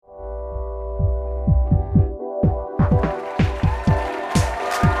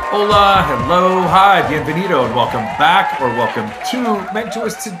Hola, hello, hi, bienvenido, and welcome back or welcome to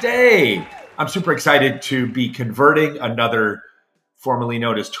Mentors Today. I'm super excited to be converting another formerly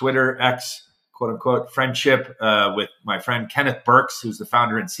known as Twitter X, quote unquote, friendship with my friend Kenneth Burks, who's the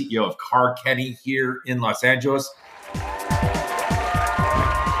founder and CEO of CarKenny here in Los Angeles.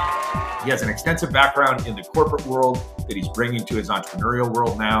 He has an extensive background in the corporate world that he's bringing to his entrepreneurial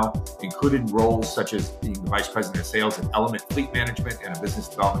world now, including roles such as being the vice president of sales at Element Fleet Management and a business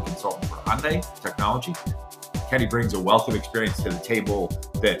development consultant for Hyundai Technology. Kenny brings a wealth of experience to the table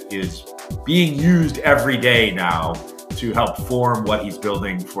that is being used every day now to help form what he's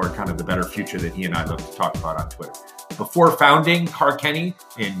building for kind of the better future that he and I love to talk about on Twitter. Before founding CarKenny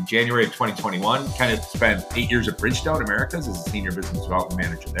in January of 2021, Kenneth spent 8 years at Bridgestone Americas as a senior business development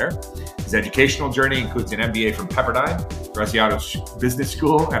manager there. His educational journey includes an MBA from Pepperdine, Graziano Business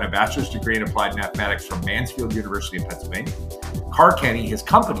School, and a bachelor's degree in applied mathematics from Mansfield University in Pennsylvania. CarKenny, his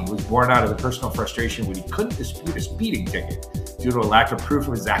company, was born out of the personal frustration when he couldn't dispute a speeding ticket due to a lack of proof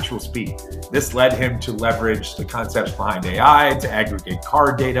of his actual speed. This led him to leverage the concepts behind AI to aggregate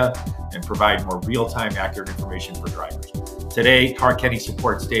car data and provide more real-time accurate information for drivers. Today, CarKenny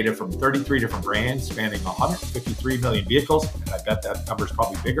supports data from 33 different brands spanning 153 million vehicles, and I bet that number's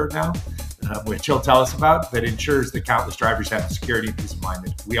probably bigger now, which he'll tell us about, that ensures that countless drivers have the security and peace of mind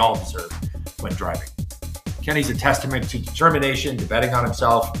that we all deserve when driving. Kenny's a testament to determination, to betting on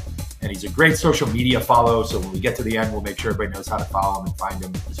himself, and he's a great social media follow. So when we get to the end, we'll make sure everybody knows how to follow him and find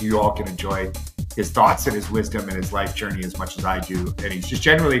him so you all can enjoy his thoughts and his wisdom and his life journey as much as I do. And he's just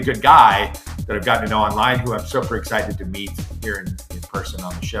generally a good guy that I've gotten to know online, who I'm super excited to meet here in person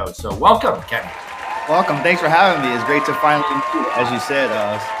on the show. So welcome, Kenny. Welcome. Thanks for having me. It's great to finally meet you. As you said,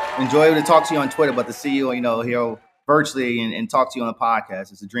 enjoy to talk to you on Twitter, but to see you, here virtually and talk to you on the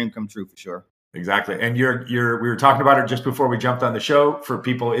podcast. It's a dream come true for sure. Exactly. And we were talking about it just before we jumped on the show. For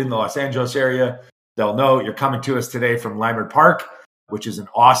people in the Los Angeles area, they'll know you're coming to us today from Leimert Park, which is an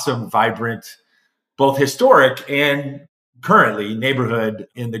awesome, vibrant, both historic and currently neighborhood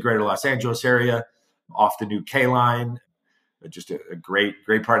in the greater Los Angeles area off the new K line. Just a great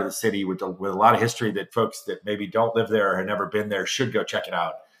part of the city with a lot of history that folks that maybe don't live there or have never been there should go check it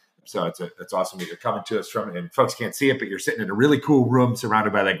out. So it's awesome that you're coming to us from, and folks can't see it, but you're sitting in a really cool room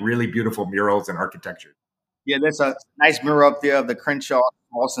surrounded by like really beautiful murals and architecture. Yeah, there's a nice mural up there of the Crenshaw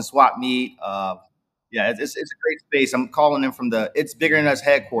Boston swap meet. It's a great space. I'm calling in from It's Bigger Than Us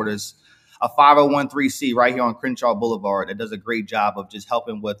headquarters, a 501(c) right here on Crenshaw Boulevard that does a great job of just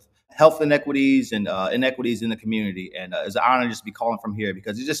helping with health inequities and inequities in the community. And it's an honor just to be calling from here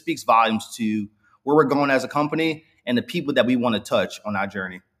because it just speaks volumes to where we're going as a company and the people that we want to touch on our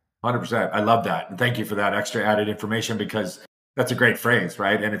journey. 100%. I love that. And thank you for that extra added information because that's a great phrase,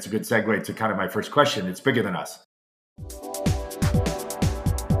 right? And it's a good segue to kind of my first question. It's bigger than us.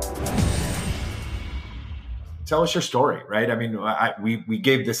 Tell us your story, right? I mean, we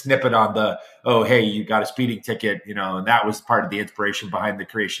gave the snippet on the, oh, hey, you got a speeding ticket, and that was part of the inspiration behind the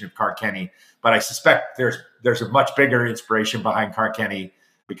creation of CarKenny. But I suspect there's a much bigger inspiration behind CarKenny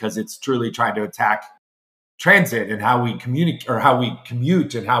because it's truly trying to attack transit and how we communicate or how we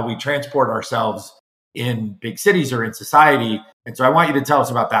commute and how we transport ourselves in big cities or in society. And so I want you to tell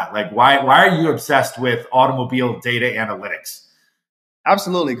us about that. Like, why are you obsessed with automobile data analytics?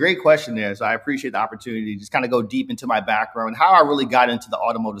 Absolutely. Great question there. So I appreciate the opportunity to just kind of go deep into my background and how I really got into the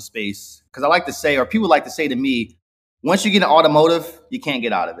automotive space. Because I like to say, or people like to say to me, once you get in automotive, you can't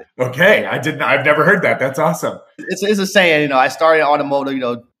get out of it. Okay. I've never heard that. That's awesome. It's a saying, I started in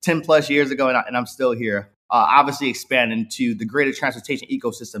automotive, 10 plus years ago and I'm still here. Obviously expanding to the greater transportation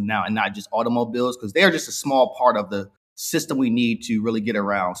ecosystem now and not just automobiles, because they are just a small part of the system we need to really get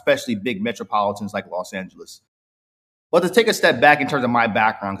around, especially big metropolitans like Los Angeles. But to take a step back in terms of my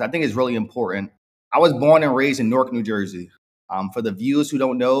background, because I think it's really important. I was born and raised in Newark, New Jersey. For the viewers who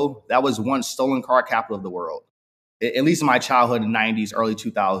don't know, that was once stolen car capital of the world, at least in my childhood in the 90s, early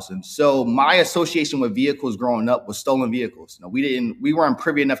 2000s. So my association with vehicles growing up was stolen vehicles. We weren't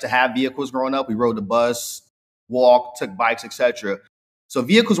privy enough to have vehicles growing up. We rode the bus, walked, took bikes, etc. So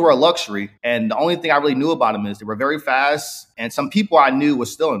vehicles were a luxury. And the only thing I really knew about them is they were very fast. And some people I knew were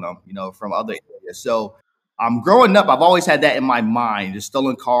stealing them, from other areas. So growing up, I've always had that in my mind, the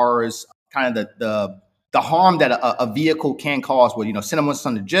stolen cars, kind of the harm that a vehicle can cause with, sending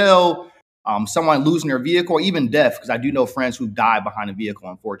someone to jail, someone losing their vehicle, or even death, because I do know friends who died behind a vehicle,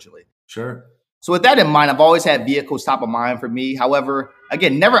 unfortunately. Sure. So with that in mind, I've always had vehicles top of mind for me. However,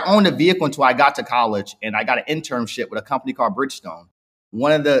 again, never owned a vehicle until I got to college and I got an internship with a company called Bridgestone.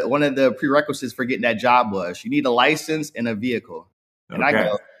 One of the prerequisites for getting that job was you need a license and a vehicle. And I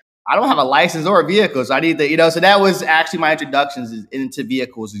go, I don't have a license or a vehicle, so I need to, so that was actually my introductions into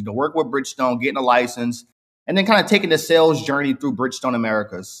vehicles, work with Bridgestone, getting a license, and then kind of taking the sales journey through Bridgestone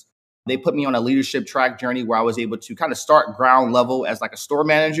Americas. They put me on a leadership track journey where I was able to kind of start ground level as like a store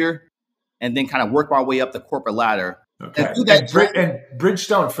manager and then kind of work my way up the corporate ladder. Okay. And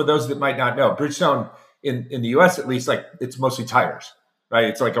Bridgestone, for those that might not know, Bridgestone in the US at least, like it's mostly tires, right?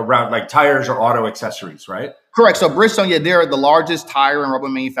 It's like around like tires or auto accessories, right? Correct. So Bridgestone, yeah, they're the largest tire and rubber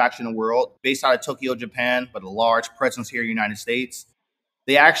manufacturer in the world, based out of Tokyo, Japan, but a large presence here in the United States.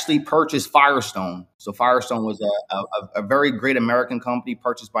 They actually purchased Firestone. So Firestone was a very great American company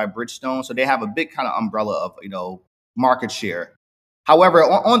purchased by Bridgestone. So they have a big kind of umbrella of, market share. However,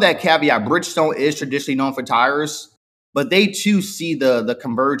 on that caveat, Bridgestone is traditionally known for tires, but they too see the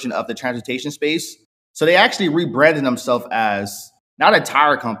conversion of the transportation space. So they actually rebranded themselves as not a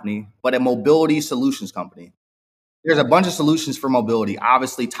tire company, but a mobility solutions company. There's a bunch of solutions for mobility.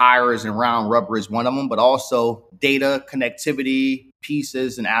 Obviously, tires and round rubber is one of them, but also data, connectivity,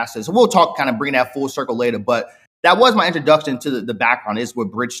 pieces, and assets. So we'll talk, kind of bring that full circle later. But that was my introduction to the background, is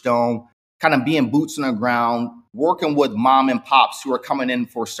with Bridgestone, kind of being boots on the ground, working with mom and pops who are coming in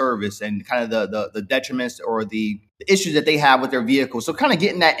for service and kind of the detriments or the issues that they have with their vehicles. So kind of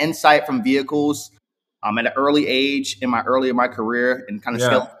getting that insight from vehicles at an early age in my career, and kind of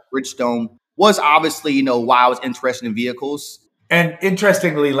scaling Bridgestone was obviously, why I was interested in vehicles. And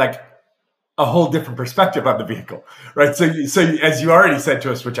interestingly, like a whole different perspective on the vehicle, right? So as you already said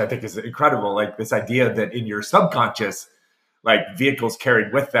to us, which I think is incredible, like this idea that in your subconscious, like vehicles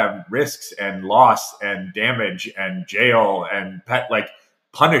carried with them risks and loss and damage and jail and like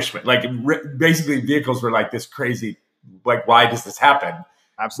punishment. Like basically vehicles were like this crazy, like, why does this happen?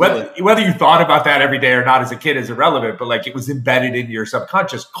 Absolutely. Whether you thought about that every day or not as a kid is irrelevant, but like it was embedded in your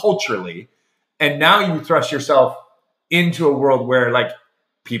subconscious culturally. And now you thrust yourself into a world where like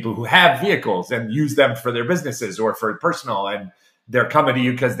people who have vehicles and use them for their businesses or for personal, and they're coming to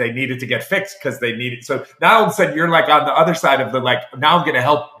you because they need it to get fixed because they need it. So now all of a sudden you're like on the other side of the, like, now I'm going to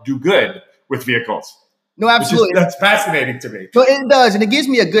help do good with vehicles. No, absolutely. That's fascinating to me. No, it does. And it gives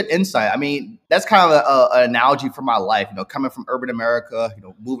me a good insight. I mean, that's kind of an analogy for my life, coming from urban America,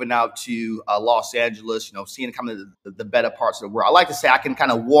 moving out to Los Angeles, seeing kind of the better parts of the world. I like to say I can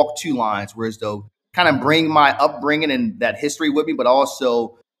kind of walk two lines, whereas though kind of bring my upbringing and that history with me, but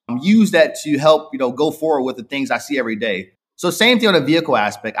also use that to help, go forward with the things I see every day. So same thing on the vehicle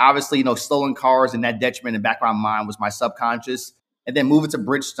aspect. Obviously, stolen cars and that detriment in the back of my mind was my subconscious. And then moving to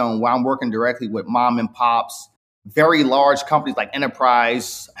Bridgestone, where I'm working directly with mom and pops, very large companies like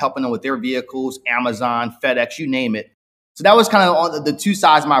Enterprise, helping them with their vehicles, Amazon, FedEx, you name it. So that was kind of on the two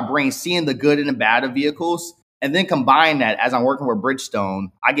sides of my brain, seeing the good and the bad of vehicles. And then combine that, as I'm working with Bridgestone,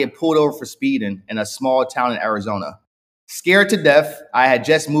 I get pulled over for speeding in a small town in Arizona. Scared to death. I had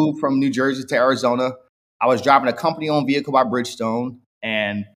just moved from New Jersey to Arizona. I was driving a company-owned vehicle by Bridgestone,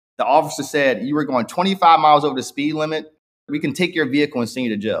 and the officer said, "You were going 25 miles over the speed limit. We can take your vehicle and send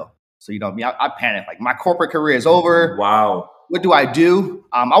you to jail." So, I panicked. Like, my corporate career is over. Wow. What do I do?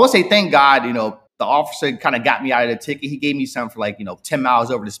 I would say, thank God, the officer kind of got me out of the ticket. He gave me something for like, 10 miles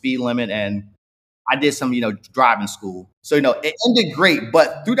over the speed limit. And I did some, driving school. So, it ended great.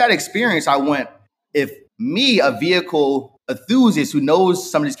 But through that experience, I went, if me, a vehicle enthusiast who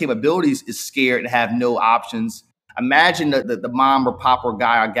knows some of these capabilities, is scared and have no options, imagine the mom or pop or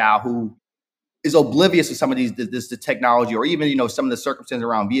guy or gal who is oblivious to some of the technology, or even, some of the circumstances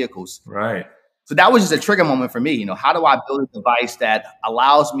around vehicles. Right. So that was just a trigger moment for me. How do I build a device that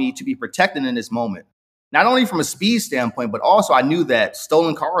allows me to be protected in this moment? Not only from a speed standpoint, but also I knew that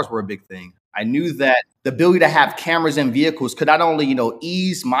stolen cars were a big thing. I knew that the ability to have cameras in vehicles could not only,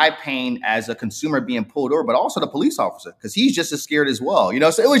 ease my pain as a consumer being pulled over, but also the police officer, because he's just as scared as well.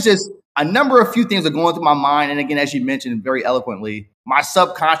 So it was just a number of few things are going through my mind. And again, as you mentioned very eloquently, my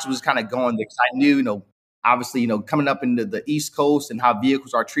subconscious was kind of going there because I knew, obviously, coming up into the East Coast and how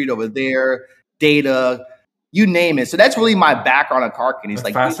vehicles are treated over there, data, you name it. So that's really my background on CarKenny. It's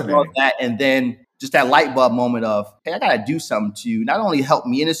like fascinating. That, and then just that light bulb moment of, hey, I got to do something to not only help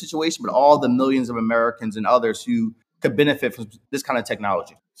me in this situation, but all the millions of Americans and others who could benefit from this kind of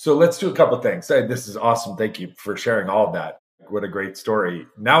technology. So let's do a couple of things. This is awesome. Thank you for sharing all of that. What a great story.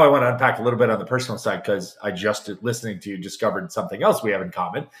 Now I want to unpack a little bit on the personal side, because I just, listening to you, discovered something else we have in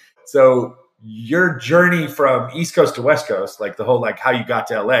common. So your journey from East Coast to West Coast, like the whole, like how you got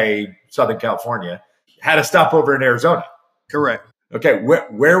to LA, Southern California, had a stopover in Arizona. Correct. Okay.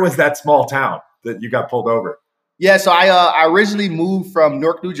 Where was that small town that you got pulled over? Yeah, so I originally moved from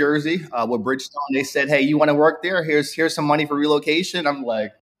Newark, New Jersey with Bridgestone. They said, "Hey, you want to work there? Here's some money for relocation." I'm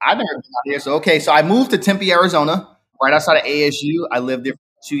like, I've never been out here. So, okay. So I moved to Tempe, Arizona, right outside of ASU. I lived there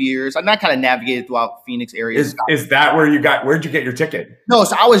 2 years. And I kind of navigated throughout Phoenix area. Is that where'd you get your ticket? No,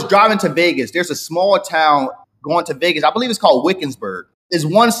 so I was driving to Vegas. There's a small town going to Vegas. I believe it's called Wickensburg. There's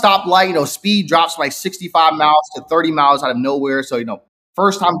one stoplight, speed drops from like 65 miles to 30 miles out of nowhere. So,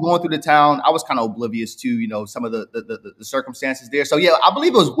 first time going through the town, I was kind of oblivious to, some of the circumstances there. So yeah, I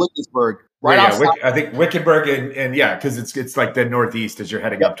believe it was Wickensburg. Right. Yeah, I think Wickenburg and yeah, because it's like the northeast as you're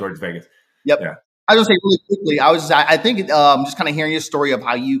heading up towards Vegas. Yep. Yeah. I was going to say really quickly, I think just kind of hearing your story of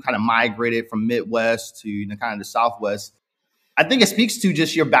how you kind of migrated from Midwest to kind of the Southwest. I think it speaks to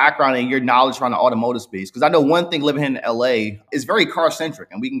just your background and your knowledge around the automotive space. Because I know one thing living in LA is very car centric,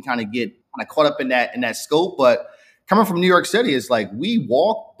 and we can kind of get caught up in that scope. But coming from New York City, it's like we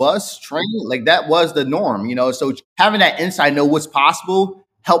walk, bus, train, like that was the norm, So having that insight, know what's possible,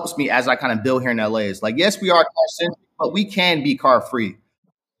 helps me as I kind of build here in LA. It's like, yes, we are car centric, but we can be car free.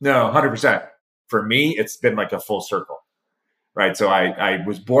 No, 100%. For me, it's been like a full circle, right? So I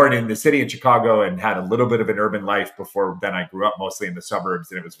was born in the city in Chicago and had a little bit of an urban life before then. I grew up mostly in the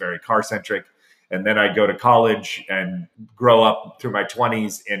suburbs and it was very car centric. And then I go to college and grow up through my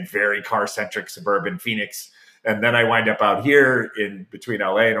 20s in very car centric suburban Phoenix. And then I wind up out here in between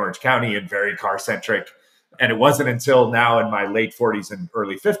LA and Orange County and very car centric. And it wasn't until now in my late 40s and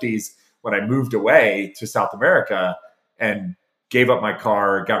early 50s when I moved away to South America and gave up my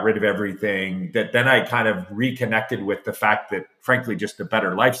car, got rid of everything, that then I kind of reconnected with the fact that, frankly, just a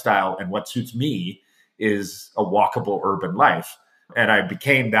better lifestyle and what suits me is a walkable urban life. And I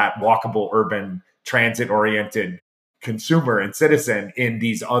became that walkable urban transit-oriented consumer and citizen in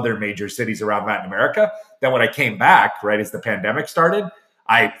these other major cities around Latin America. Then when I came back, right, as the pandemic started,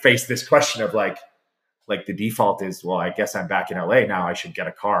 I faced this question of like the default is, well, I guess I'm back in LA now, I should get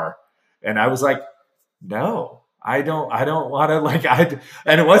a car. And I was like, no. I don't want to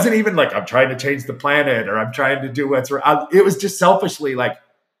and it wasn't even like I'm trying to change the planet or I'm trying to do what's right. It was just selfishly like,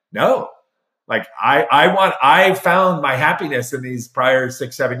 no, like I found my happiness in these prior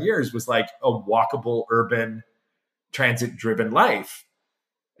 6-7 years was like a walkable, urban, transit driven life.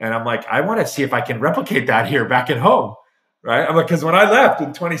 And I'm like, I want to see if I can replicate that here back at home. Right. I'm like, because when I left in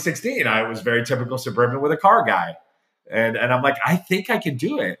 2016, I was very typical suburban with a car guy. And I'm like, I think I can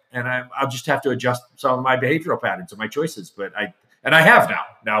do it. And I'll just have to adjust some of my behavioral patterns and my choices. But I have now.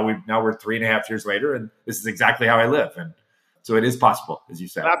 Now we're 3.5 years later, and this is exactly how I live. And so it is possible, as you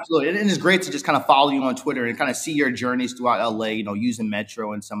said. Absolutely. And it's great to just kind of follow you on Twitter and kind of see your journeys throughout LA, using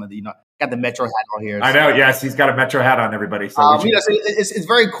Metro and some of the, got the Metro hat on here. So. I know. Yes. He's got a Metro hat on, everybody. So it's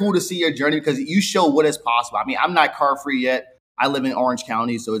very cool to see your journey because you show what is possible. I mean, I'm not car free yet. I live in Orange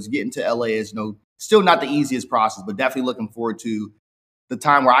County. So it's getting to LA is, still not the easiest process, but definitely looking forward to the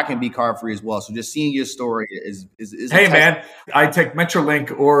time where I can be car free as well. So just seeing your story is hey man, I take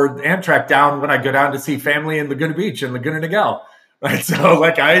Metrolink or Amtrak down when I go down to see family in Laguna Beach and Laguna Niguel. Right. So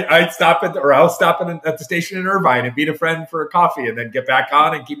like I'll stop at the station in Irvine and meet a friend for a coffee and then get back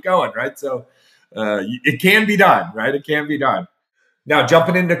on and keep going. Right. So it can be done. Right. It can be done. Now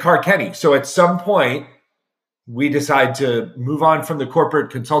jumping into CarKenny. So at some point we decide to move on from the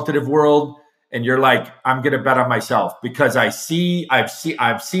corporate consultative world. And you're like, I'm going to bet on myself because I've seen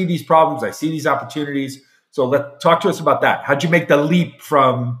these problems. I see these opportunities. So talk to us about that. How'd you make the leap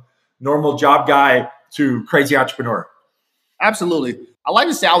from normal job guy to crazy entrepreneur? Absolutely. I like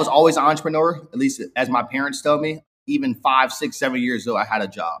to say I was always an entrepreneur, at least as my parents tell me. Even 5, 6, 7 years ago, I had a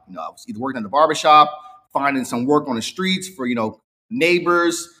job. I was either working at the barbershop, finding some work on the streets for,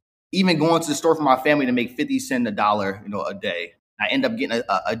 neighbors, even going to the store for my family to make 50 cents a dollar, a day. I end up getting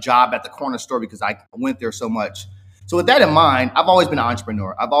a job at the corner store because I went there so much. So with that in mind, I've always been an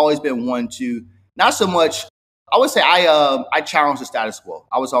entrepreneur. I've always been one to not so much. I would say I challenge the status quo.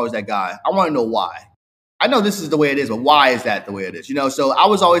 I was always that guy. I want to know why. I know this is the way it is, but why is that the way it is? So I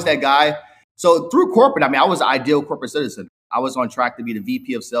was always that guy. So through corporate, I was an ideal corporate citizen. I was on track to be the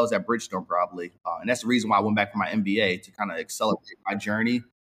VP of sales at Bridgestone probably. And that's the reason why I went back for my MBA to kind of accelerate my journey.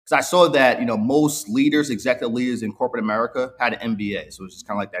 Because I saw that, most leaders, executive leaders in corporate America had an MBA. So it's just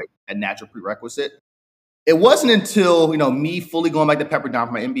kind of like that natural prerequisite. It wasn't until, me fully going back to Pepperdine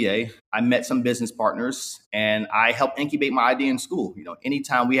for my MBA, I met some business partners and I helped incubate my idea in school.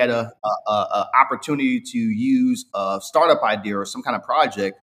 Anytime we had a opportunity to use a startup idea or some kind of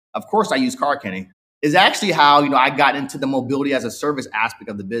project, of course I used CarKenny. Is actually how, I got into the mobility as a service aspect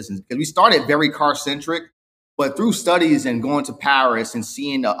of the business because we started very car centric. But through studies and going to Paris and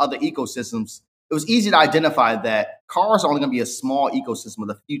seeing other ecosystems, it was easy to identify that cars are only going to be a small ecosystem of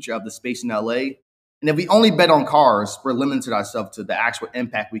the future of the space in LA. And if we only bet on cars, we're limiting ourselves to the actual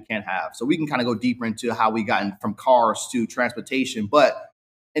impact we can have. So we can kind of go deeper into how we got from cars to transportation. But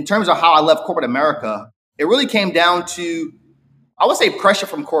in terms of how I left corporate America, it really came down to I would say pressure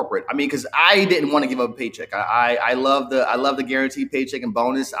from corporate. I mean, because I didn't want to give up a paycheck. I love the guaranteed paycheck and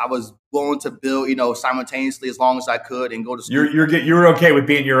bonus. I was willing to build, simultaneously as long as I could and go to school. You're okay with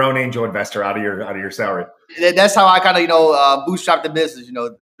being your own angel investor out of your salary. That's how I kind of bootstrap the business.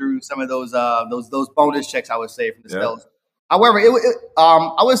 Through some of those bonus checks, I would say, from the sales. However,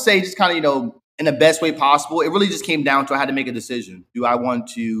 I would say just kind of in the best way possible. It really just came down to I had to make a decision. Do I want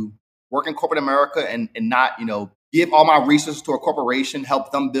to work in corporate America and not give all my resources to a corporation,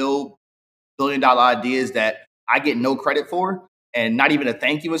 help them build billion-dollar ideas that I get no credit for and not even a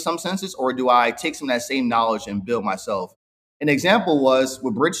thank you in some senses? Or do I take some of that same knowledge and build myself? An example was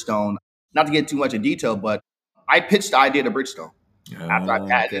with Bridgestone, not to get too much in detail, but I pitched the idea to Bridgestone after I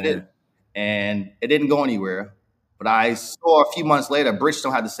patented it, and it didn't go anywhere. But I saw a few months later,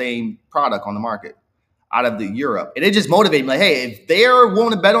 Bridgestone had the same product on the market out of Europe. And it just motivated me, like, hey, if they're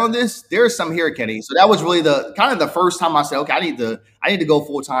willing to bet on this, there's some here, Kenny. So that was really the first time I said, okay, I need to go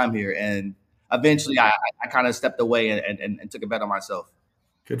full time here. And eventually I kind of stepped away and took a bet on myself.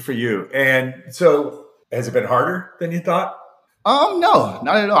 Good for you. And so has it been harder than you thought? No,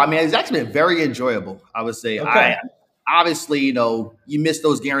 not at all. I mean, it's actually been very enjoyable, I would say. Okay. Obviously, you miss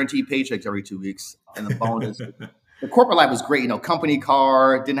those guaranteed paychecks every 2 weeks and the bonus. The corporate life was great, company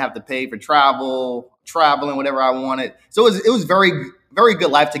car, didn't have to pay for traveling whatever I wanted. So it was very, very good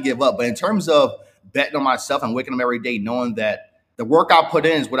life to give up. But in terms of betting on myself and waking up every day, knowing that the work I put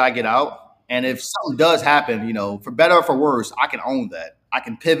in is what I get out. And if something does happen, for better or for worse, I can own that. I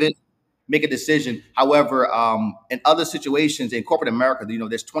can pivot, make a decision. However, in other situations in corporate America,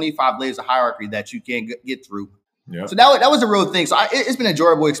 there's 25 layers of hierarchy that you can't get through. Yep. So that was a real thing. So it's been an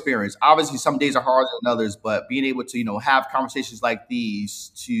enjoyable experience. Obviously, some days are harder than others, but being able to, have conversations like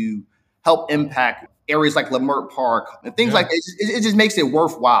these to help impact areas like Leimert Park and things like that, it just makes it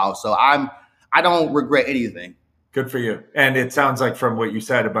worthwhile. So I don't regret anything. Good for you. And it sounds like from what you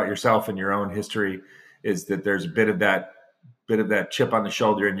said about yourself and your own history is that there's a bit of that chip on the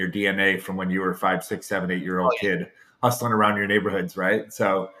shoulder in your DNA from when you were 5, 6, 7, 8-year-old kid hustling around your neighborhoods, right?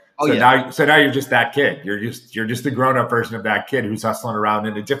 So now you're just that kid. You're just the grown-up version of that kid who's hustling around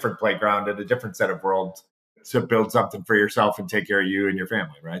in a different playground, in a different set of worlds to build something for yourself and take care of you and your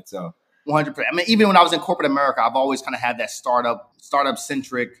family, right? So 100%. I mean, even when I was in corporate America, I've always kind of had that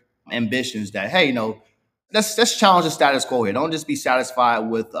startup-centric ambitions that, hey, let's challenge the status quo here. Don't just be satisfied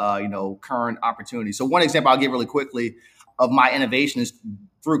with current opportunities. So one example I'll give really quickly of my innovation is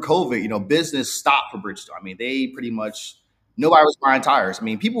through COVID, business stopped for Bridgestone. I mean, they pretty much nobody was buying tires. I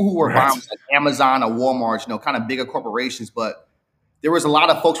mean, people who were buying like Amazon or Walmart, kind of bigger corporations, but there was a lot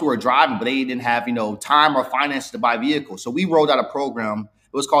of folks who were driving, but they didn't have, time or finance to buy vehicles. So we rolled out a program.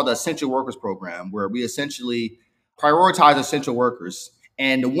 It was called the Essential Workers Program, where we essentially prioritize essential workers.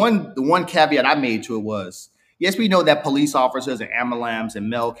 And the one caveat I made to it was, yes, we know that police officers and ambulance and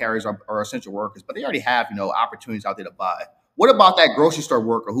mail carriers are essential workers, but they already have, opportunities out there to buy. What about that grocery store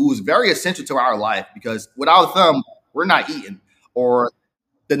worker who is very essential to our life? Because without them, we're not eating. Or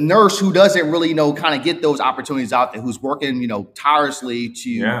the nurse who doesn't really, kind of get those opportunities out there, who's working, tirelessly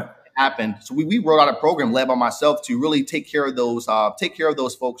to happen. So we rolled out a program led by myself to really take care of those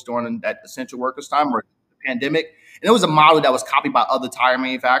folks during that essential workers time or the pandemic. And it was a model that was copied by other tire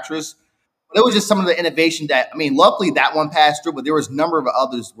manufacturers. But it was just some of the innovation that, I mean, luckily that one passed through, but there was a number of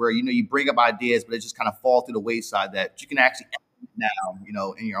others where, you bring up ideas, but it just kind of fall through the wayside that you can actually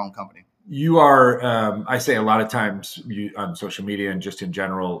now, in your own company. You are, I say a lot of times on social media and just in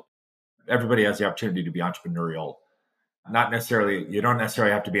general, everybody has the opportunity to be entrepreneurial. You don't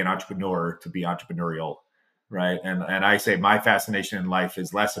necessarily have to be an entrepreneur to be entrepreneurial, right? And I say my fascination in life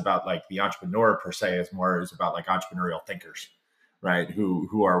is less about like the entrepreneur per se, is about like entrepreneurial thinkers, right?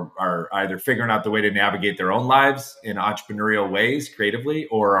 Who are either figuring out the way to navigate their own lives in entrepreneurial ways creatively,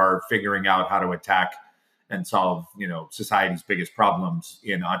 or are figuring out how to attack and solve, society's biggest problems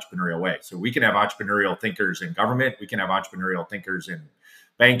in entrepreneurial ways. So we can have entrepreneurial thinkers in government. We can have entrepreneurial thinkers in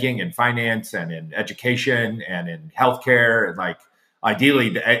banking and finance and in education and in healthcare. And like ideally,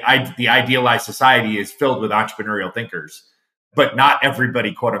 the idealized society is filled with entrepreneurial thinkers, but not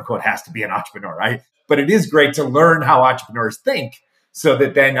everybody, quote unquote, has to be an entrepreneur, right? But it is great to learn how entrepreneurs think, so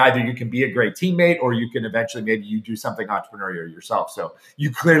that then either you can be a great teammate or you can eventually, maybe you do something entrepreneurial yourself. So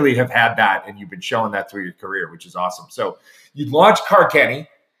you clearly have had that and you've been showing that through your career, which is awesome. So you launched CarKenny,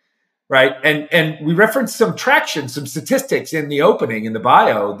 right? And we referenced some traction, some statistics in the opening, in the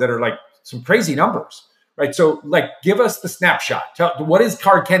bio, that are like some crazy numbers, right? So like, give us the snapshot. What is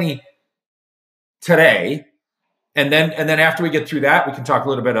CarKenny today? And then after we get through that, we can talk a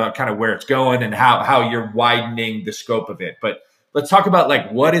little bit about kind of where it's going and how you're widening the scope of it. But let's talk about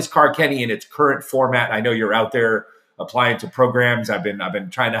like, what is CarKenny in its current format? I know you're out there applying to programs. I've been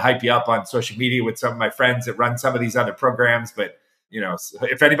trying to hype you up on social media with some of my friends that run some of these other programs. But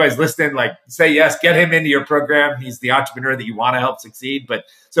if anybody's listening, like, say yes, get him into your program. He's the entrepreneur that you want to help succeed. But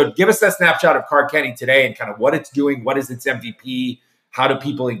so give us that snapshot of CarKenny today and kind of what it's doing. What is its MVP? How do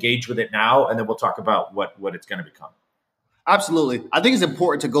people engage with it now? And then we'll talk about what it's going to become. Absolutely. I think it's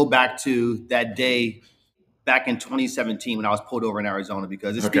important to go back to that day back in 2017 when I was pulled over in Arizona,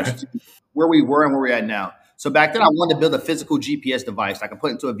 because it speaks to where we were and where we're at now. So back then I wanted to build a physical GPS device I could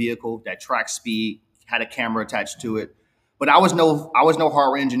put into a vehicle that tracks speed, had a camera attached to it. But I was no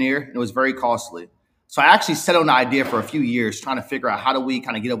hardware engineer, and it was very costly. So I actually set on the idea for a few years, trying to figure out how do we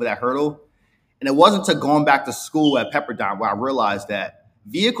kind of get over that hurdle. And it wasn't until going back to school at Pepperdine where I realized that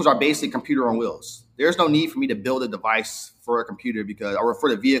vehicles are basically a computer on wheels. There's no need for me to build a device for a computer or for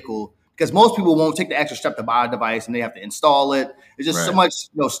the vehicle, because most people won't take the extra step to buy a device and they have to install it. There's just so much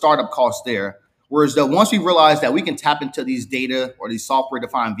startup cost there. Whereas once we realize that we can tap into these data or these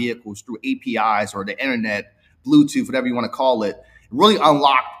software-defined vehicles through APIs or the internet, Bluetooth, whatever you want to call it, really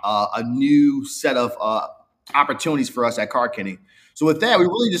unlocked a new set of opportunities for us at CarKenny. So with that, we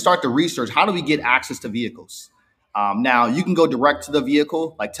really just start to research, how do we get access to vehicles? Now, you can go direct to the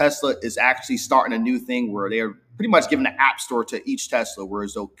vehicle. Like Tesla is actually starting a new thing where they're pretty much giving an app store to each Tesla,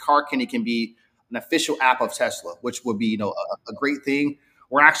 whereas CarKenny can be an official app of Tesla, which would be a great thing.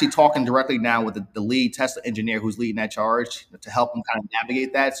 We're actually talking directly now with the lead Tesla engineer who's leading that charge to help them kind of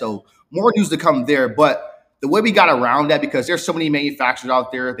navigate that. So more news to come there. But the way we got around that, because there's so many manufacturers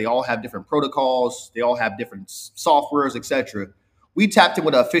out there, they all have different protocols, they all have different softwares, etc. We tapped in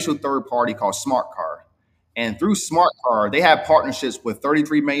with an official third party called SmartCar. And through SmartCar, they have partnerships with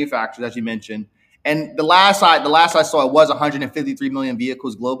 33 manufacturers, as you mentioned. And the last I saw, it was 153 million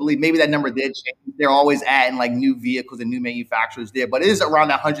vehicles globally. Maybe that number did change. They're always adding like new vehicles and new manufacturers there, but it is around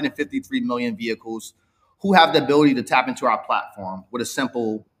 153 million vehicles who have the ability to tap into our platform with a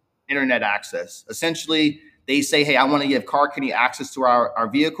simple internet access. Essentially, they say, hey, I want to give CarKenny access to our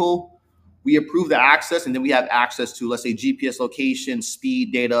vehicle. We approve the access, and then we have access to, let's say, GPS location,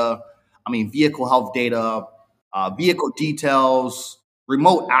 speed data, vehicle health data, vehicle details,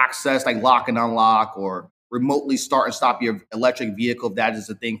 remote access like lock and unlock, or remotely start and stop your electric vehicle if that is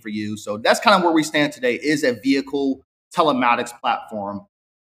a thing for you. So that's kind of where we stand today, is a vehicle telematics platform.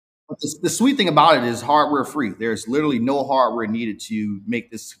 But the sweet thing about it is hardware free. There's literally no hardware needed to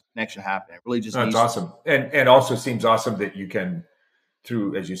make this connection happen. It really just that's awesome. And also seems awesome that you can,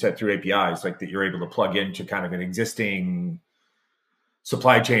 through, as you said, through APIs, like that you're able to plug into kind of an existing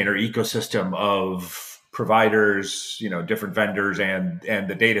supply chain or ecosystem of providers, different vendors and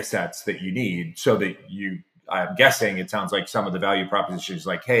the data sets that you need, so that I'm guessing it sounds like some of the value propositions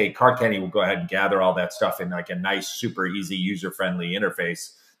like, hey, CarKenny will go ahead and gather all that stuff in like a nice, super easy, user-friendly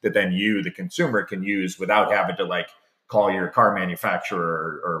interface that then you, the consumer, can use without having to like call your car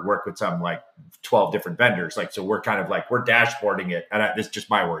manufacturer or work with some like 12 different vendors. Like, so we're kind of like, we're dashboarding it. And this is just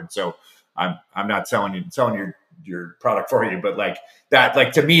my word. So I'm not selling your product for you, but like that,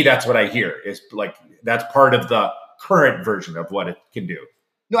 like to me, that's what I hear is like, that's part of the current version of what it can do.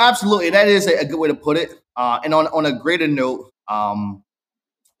 No, absolutely. That is a good way to put it. And on a greater note, the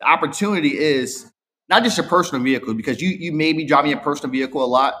opportunity is not just your personal vehicle, because you may be driving your personal vehicle a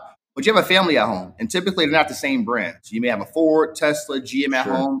lot, but you have a family at home, and typically they're not the same brand. So you may have a Ford, Tesla, GM at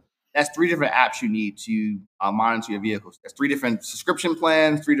home. That's 3 different apps you need to monitor your vehicles. That's 3 different subscription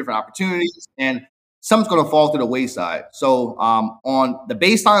plans, 3 different opportunities, and some's going to fall to the wayside. So on the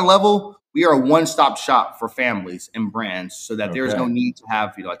baseline level, we are a one-stop shop for families and brands, so that there's no need to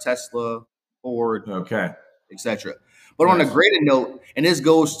have a Tesla, Ford, etc. But on a greater note, and this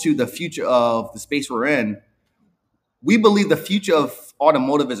goes to the future of the space we're in, we believe the future of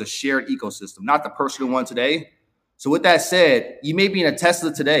automotive is a shared ecosystem, not the personal one today. So with that said, you may be in a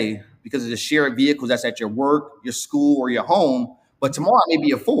Tesla today because of the shared vehicles that's at your work, your school, or your home, but tomorrow it may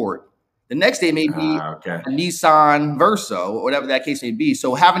be a Ford. The next day may be a Nissan Versa, or whatever that case may be.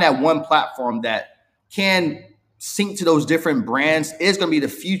 So having that one platform that can sync to those different brands is going to be the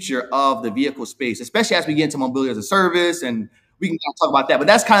future of the vehicle space, especially as we get into mobility as a service, and we can talk about that. But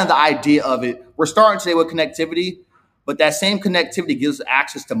that's kind of the idea of it. We're starting today with connectivity, but that same connectivity gives us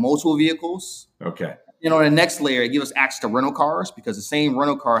access to multiple vehicles. Okay. And on the next layer, it gives us access to rental cars, because the same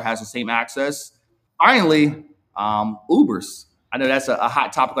rental car has the same access. Finally, Ubers. I know that's a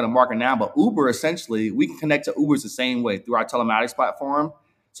hot topic on the market now, but Uber, essentially, we can connect to Ubers the same way through our telematics platform.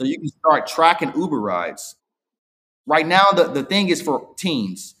 So you can start tracking Uber rides. Right now, the thing is for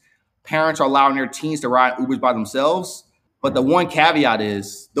teens. Parents are allowing their teens to ride Ubers by themselves. But the one caveat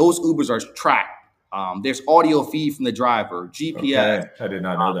is those Ubers are tracked. There's audio feed from the driver, GPS. Okay, I did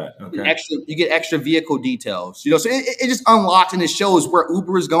not know that. Okay. You get extra vehicle details. So it just unlocks and it shows where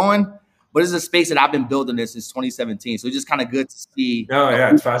Uber is going. But it's a space that I've been building this since 2017. So it's just kind of good to see. Oh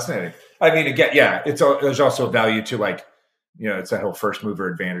yeah, it's fascinating. I mean, again, yeah, there's also value to like, it's that whole first mover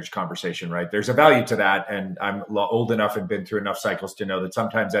advantage conversation, right? There's a value to that, and I'm old enough and been through enough cycles to know that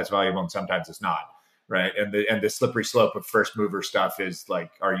sometimes that's valuable and sometimes it's not, right? And the slippery slope of first mover stuff is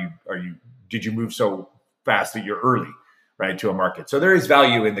like, did you move so fast that you're early, right, to a market? So there is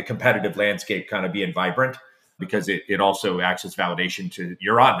value in the competitive landscape kind of being vibrant, because it also acts as validation to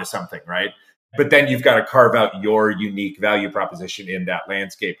you're on to something, right? But then you've got to carve out your unique value proposition in that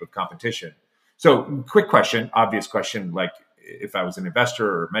landscape of competition. So quick question, obvious question, like if I was an investor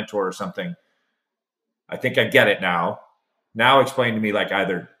or a mentor or something, I think I get it now. Now explain to me, like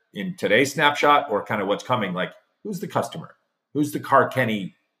either in today's snapshot or kind of what's coming, like who's the customer? Who's the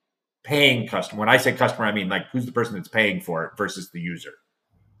CarKenny paying customer? When I say customer, I mean like who's the person that's paying for it versus the user?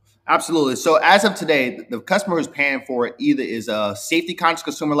 Absolutely. So as of today, the customer who's paying for it either is a safety conscious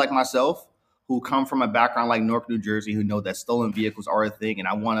consumer like myself, who come from a background like Newark, New Jersey, who know that stolen vehicles are a thing. And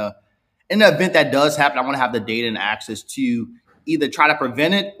I want to, in the event that does happen, I want to have the data and access to either try to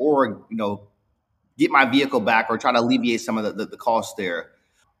prevent it or, get my vehicle back or try to alleviate some of the costs there.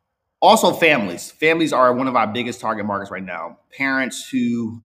 Also, families. Families are one of our biggest target markets right now. Parents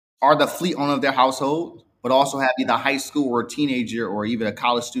who are the fleet owner of their household, but also have either a high school or a teenager or even a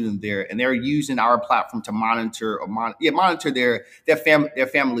college student there, and they're using our platform to monitor their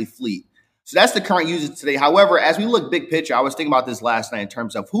family fleet. So that's the current users today. However, as we look big picture, I was thinking about this last night in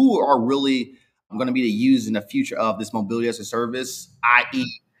terms of who are really going to be the users in the future of this mobility as a service, i.e.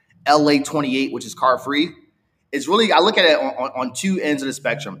 LA28, which is car free. It's really, I look at it on two ends of the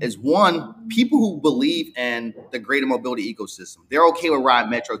spectrum. Is one, people who believe in the greater mobility ecosystem. They're okay with riding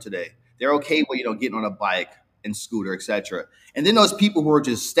metro today. They're okay with, getting on a bike and scooter, etc. And then those people who are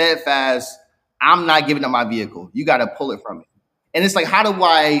just steadfast, I'm not giving up my vehicle. You got to pull it from me. And it's like, how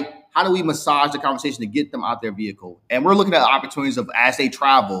do we massage the conversation to get them out their vehicle? And we're looking at opportunities of as they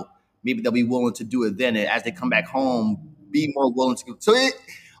travel, maybe they'll be willing to do it then. And as they come back home, be more willing to. So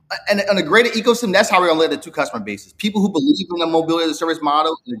and on a greater ecosystem, that's how we're going to let the two customer bases. People who believe in the mobility as a service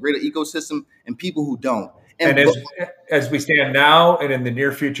model in the greater ecosystem and people who don't. And as we stand now and in the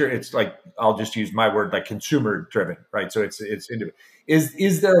near future, it's like, I'll just use my word, like consumer driven, right? So it's individual.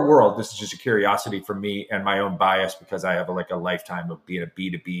 Is there a world, this is just a curiosity from me and my own bias because I have a lifetime of being a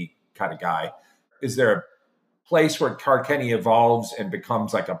B2B kind of guy. Is there a place where CarKenny evolves and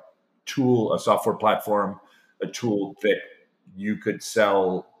becomes like a tool, a software platform, a tool that you could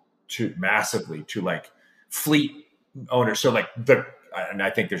sell to massively to like fleet owners? So like and I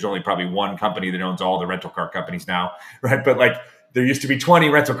think there's only probably one company that owns all the rental car companies now, right? But like there used to be 20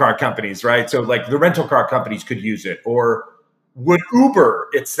 rental car companies, right? So like the rental car companies could use it, or would Uber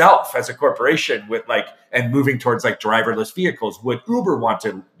itself as a corporation with and moving towards like driverless vehicles, would Uber want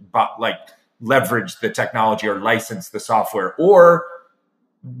to leverage the technology or license the software, or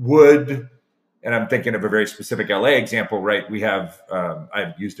would, and I'm thinking of a very specific LA example, right? We have,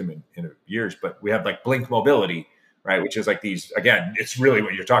 I've used them in years, but we have like Blink Mobility, right? Which is like these, again, it's really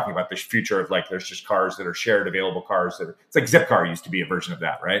what you're talking about, this future of like, there's just cars that are shared available cars it's like Zipcar used to be a version of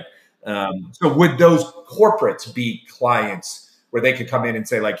that, right? So would those corporates be clients where they could come in and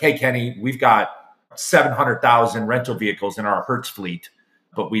say like, hey, Kenny, we've got 700,000 rental vehicles in our Hertz fleet,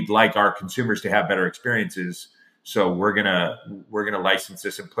 but we'd like our consumers to have better experiences. So we're gonna license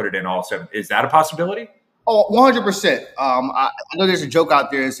this and put it in all seven. Is that a possibility? Oh, 100%. I know there's a joke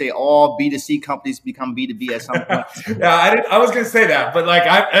out there and say all B2C companies become B2B at some point. Yeah, I was going to say that, but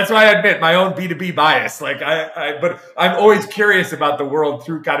that's why I admit my own B2B bias. But I'm always curious about the world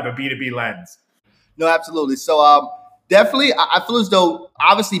through kind of a B2B lens. No, absolutely. So definitely, I feel as though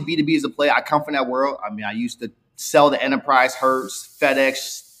obviously B2B is a play. I come from that world. I mean, I used to sell to enterprise, Hertz,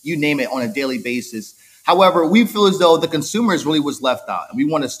 FedEx, you name it, on a daily basis. However, we feel as though the consumer is really what's left out. And we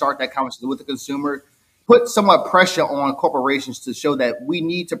want to start that conversation with the consumer, put somewhat pressure on corporations to show that we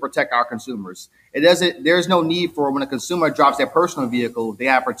need to protect our consumers. There's no need for when a consumer drops their personal vehicle, they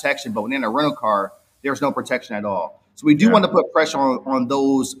have protection, but when they're in a rental car, there's no protection at all. So we do want to put pressure on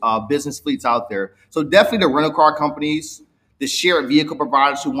those business fleets out there. So definitely the rental car companies, the shared vehicle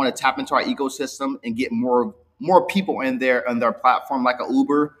providers who want to tap into our ecosystem and get more people in there on their platform like a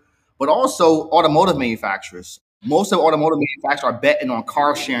Uber, but also automotive manufacturers. Most of automotive manufacturers are betting on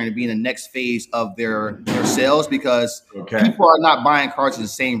car sharing to be in the next phase of their sales because people are not buying cars at the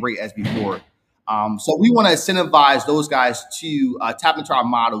same rate as before. So we want to incentivize those guys to tap into our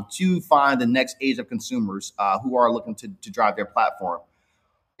model to find the next age of consumers who are looking to drive their platform.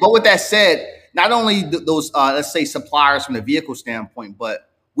 But with that said, not only those, let's say, suppliers from the vehicle standpoint, but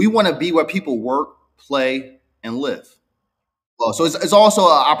we want to be where people work, play, and live. Well, so it's also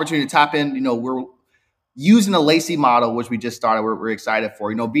an opportunity to tap in. We're using the Lacey model, which we just started. We're excited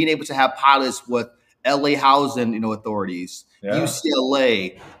for. Being able to have pilots with LA housing, authorities,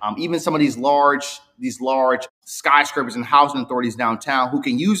 UCLA, even some of these large skyscrapers and housing authorities downtown who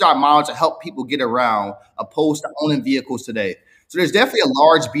can use our model to help people get around, opposed to owning vehicles today. So there's definitely a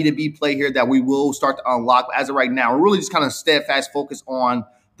large B2B play here that we will start to unlock. But as of right now, we're really just kind of steadfast focus on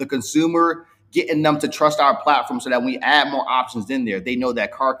the consumer, getting them to trust our platform so that when we add more options in there, they know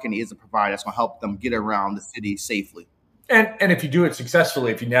that CarKenny is a provider that's going to help them get around the city safely. And if you do it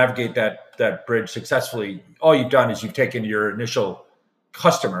successfully, if you navigate that bridge successfully, all you've done is you've taken your initial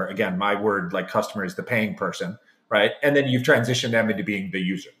customer, again, my word, like customer is the paying person, right? And then you've transitioned them into being the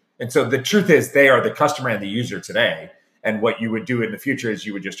user. And so the truth is they are the customer and the user today. And what you would do in the future is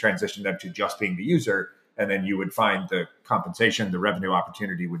you would just transition them to just being the user. And then you would find the compensation, the revenue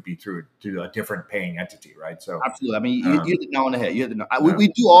opportunity would be through a different paying entity, right? So absolutely. I mean, you hit the nail on the head. You hit the nail. We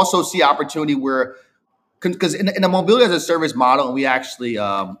do also see opportunity where, because in the mobility as a service model, and we actually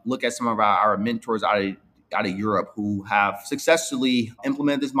look at some of our mentors out of Europe who have successfully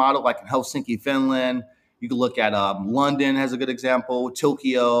implemented this model, like in Helsinki, Finland. You can look at London has a good example,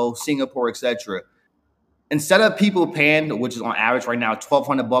 Tokyo, Singapore, etc. Instead of people paying, which is on average right now,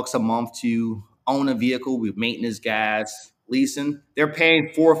 $1,200 a month to own a vehicle with maintenance, gas, leasing, they're paying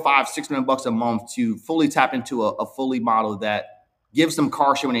 $400, $500, $600 a month to fully tap into a fully model that gives them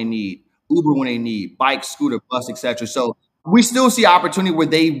car share when they need, Uber when they need, bike, scooter, bus, etc. So we still see opportunity where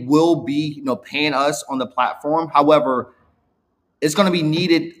they will be, paying us on the platform. However, it's going to be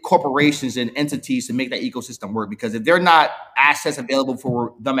needed corporations and entities to make that ecosystem work, because if they're not assets available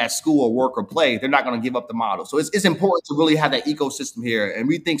for them at school or work or play, they're not going to give up the model. So it's important to really have that ecosystem here. And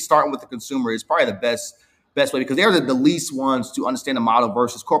we think starting with the consumer is probably the best way, because they're the least ones to understand the model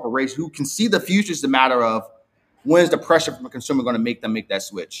versus corporations who can see the future. It's a matter of when's the pressure from a consumer going to make them make that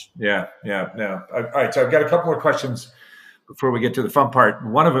switch. Yeah. No. All right. So I've got a couple more questions before we get to the fun part.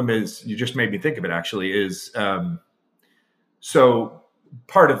 One of them is, you just made me think of it actually, is so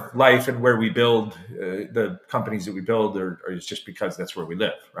part of life and where we build the companies that we build is just because that's where we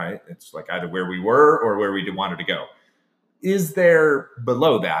live, right? It's like either where we were or where we wanted to go. Is there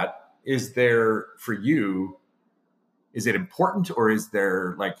below that, is there for you, is it important, or is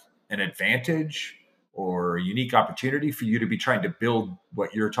there like an advantage or a unique opportunity for you to be trying to build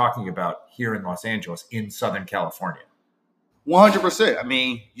what you're talking about here in Los Angeles, in Southern California? 100%. I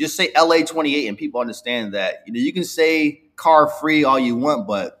mean, you just say LA 28 and people understand that. You can say car free all you want,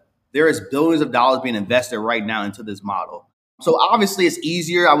 but there is billions of dollars being invested right now into this model. So obviously it's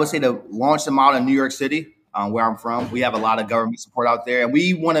easier, I would say, to launch the model in New York City, where I'm from. We have a lot of government support out there, and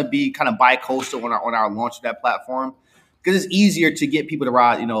we want to be kind of bi-coastal on our launch of that platform, because it's easier to get people to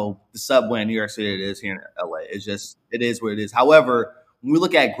ride, the subway in New York City than it is here in LA. It is what it is. However, when we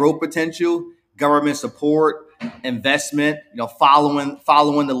look at growth potential, government support, investment,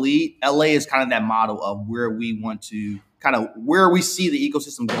 following the lead, LA is kind of that model of where we want to where we see the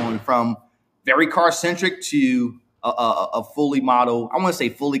ecosystem going from very car centric to a fully model. I want to say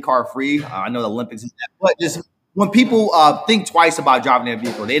fully car free. I know the Olympics is that, but just when people think twice about driving their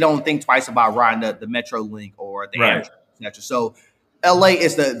vehicle, they don't think twice about riding the Metro Link or the Amtrak, etc. So LA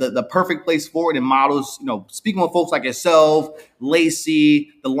is the perfect place for it, and models, speaking with folks like yourself,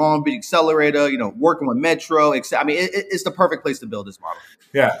 Lacey, the Long Beach Accelerator, working with Metro, etc. I mean, it's the perfect place to build this model.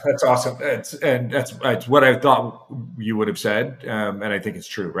 Yeah, that's awesome. That's what I thought you would have said, and I think it's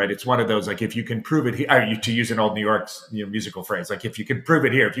true, right? It's one of those, like, if you can prove it here, to use an old New York's musical phrase, like, if you can prove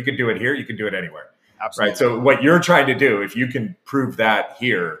it here, if you can do it here, you can do it anywhere. Absolutely. Right. So what you're trying to do, if you can prove that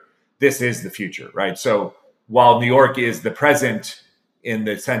here, this is the future, right? So while New York is the present in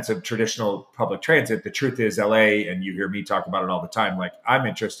the sense of traditional public transit, the truth is LA, and you hear me talk about it all the time, like, I'm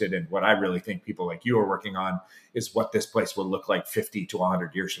interested in what I really think people like you are working on is what this place will look like 50 to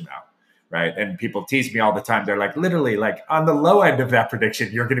 100 years from now, right? And people tease me all the time. They're like, literally, like, on the low end of that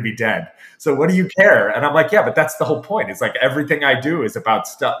prediction, you're going to be dead. So what do you care? And I'm like, yeah, but that's the whole point. It's like everything I do is about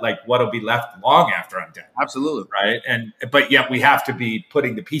stuff like what'll be left long after I'm dead. Absolutely. Right. But yet we have to be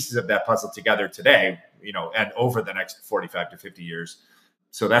putting the pieces of that puzzle together today, and over the next 45 to 50 years.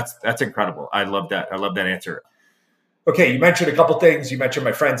 So that's incredible. I love that. I love that answer. Okay, you mentioned a couple things. You mentioned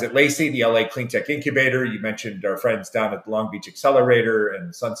my friends at Lacey, the LA Clean Tech Incubator. You mentioned our friends down at the Long Beach Accelerator and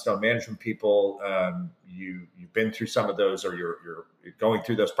the Sunstone Management people. You've been through some of those, or you're going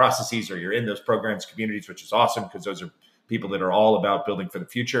through those processes, or you're in those programs, communities, which is awesome, because those are people that are all about building for the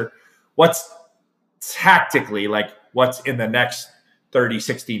future. What's tactically, like, what's in the next 30,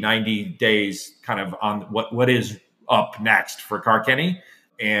 60, 90 days kind of on what is up next for CarKenny,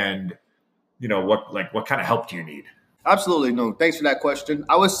 and what kind of help do you need? Absolutely. No, thanks for that question.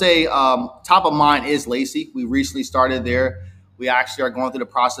 I would say top of mind is Lacey. We recently started there. We actually are going through the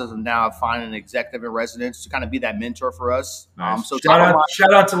process of now finding an executive in residence to kind of be that mentor for us. Nice.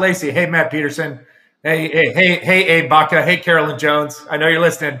 Shout out to Lacey. Hey, Matt Peterson. Hey, Abe Baca. Hey, Carolyn Jones. I know you're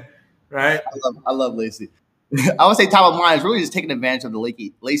listening, right? I love Lacey. I would say top of mind is really just taking advantage of the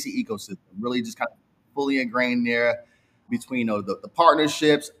Lacey ecosystem. Really just kind of fully ingrained there between the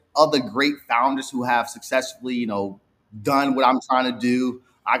partnerships, other great founders who have successfully done what I'm trying to do.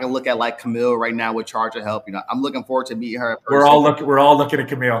 I can look at like Camille right now with Charger Help. I'm looking forward to meeting her in person. We're all looking at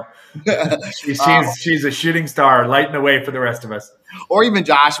Camille. she's a shooting star, lighting the way for the rest of us. Or even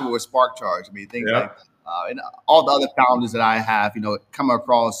Joshua with Spark Charge. I mean, things like that. And all the other founders that I have, come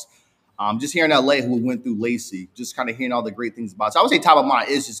across just here in LA who went through Lacey, just kind of hearing all the great things about it. So I would say top of mind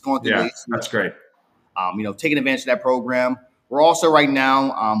is just going through Lacey. That's great. Taking advantage of that program. We're also right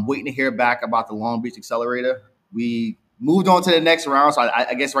now waiting to hear back about the Long Beach Accelerator. We moved on to the next round. So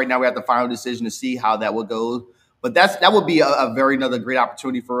I guess right now we have the final decision to see how that will go. But that would be another great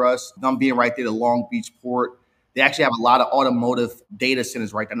opportunity for us. Them being right there, the Long Beach port. They actually have a lot of automotive data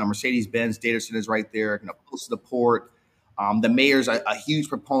centers right there. The Mercedes-Benz data centers right there, close to the port. The mayor's a huge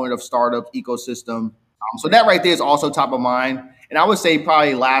proponent of startup ecosystem. So that right there is also top of mind. And I would say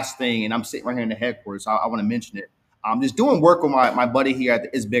probably last thing, and I'm sitting right here in the headquarters, so I want to mention it. Just doing work with my buddy here at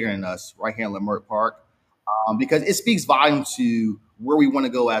Is Bigger Than Us right here in Leimert Park. Because it speaks volumes to where we want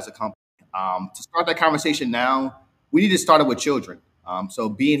to go as a company. To start that conversation now, we need to start it with children. So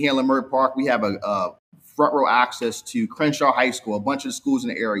being here in Leimert Park, we have a front row access to Crenshaw High School, a bunch of the schools in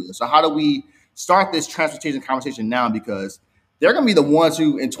the area. So how do we start this transportation conversation now? Because they're going to be the ones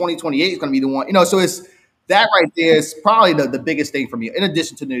who in 2028 is going to be the one, so it's that right there is probably the biggest thing for me, in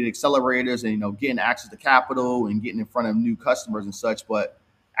addition to the accelerators and, getting access to capital and getting in front of new customers and such. But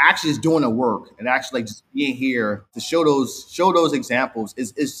actually just doing the work and actually just being here to show those examples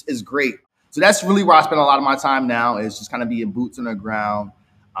is great. So that's really where I spend a lot of my time now, is just kind of being boots on the ground.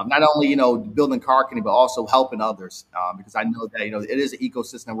 Not only, building CarKenny, but also helping others, because I know that, it is an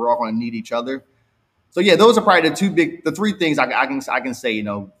ecosystem. We're all going to need each other. So yeah, those are probably the three things I can say,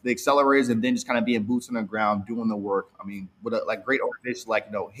 the accelerators, and then just kind of being boots on the ground, doing the work. I mean, with great organizations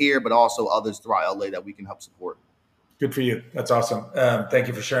like, here, but also others throughout LA that we can help support. Good for you. That's awesome. Thank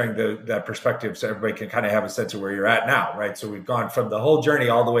you for sharing that perspective, so everybody can kind of have a sense of where you're at now, right? So we've gone from the whole journey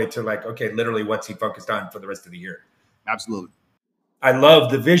all the way to okay, literally what's he focused on for the rest of the year? Absolutely. I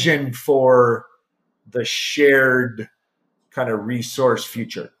love the vision for the shared kind of resource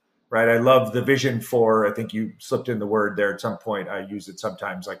future, right? I love the vision for, I think you slipped in the word there at some point. I use it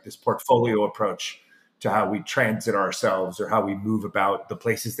sometimes, like this portfolio approach to how we transit ourselves or how we move about the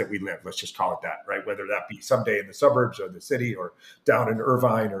places that we live. Let's just call it that, right? Whether that be someday in the suburbs or the city or down in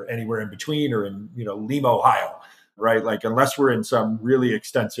Irvine or anywhere in between or in, Lima, Ohio, right? Unless we're in some really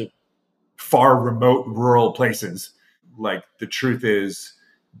extensive, far remote rural places, the truth is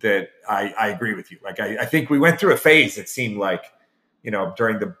that I agree with you. I think we went through a phase, it seemed like,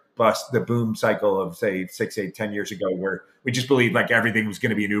 during the boom cycle of say 6, 8, 10 years ago, where we just believed everything was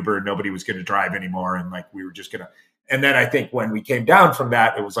going to be an Uber and nobody was going to drive anymore. And we were just going to, and then I think when we came down from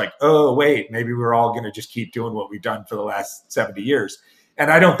that, it was oh, wait, maybe we're all going to just keep doing what we've done for the last 70 years.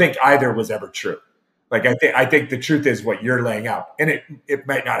 And I don't think either was ever true. I think the truth is what you're laying out, and it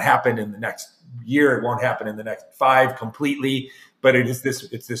might not happen in the next year. It won't happen in the next 5 completely, but it's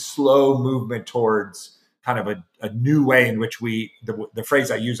this slow movement towards kind of a new way in which the phrase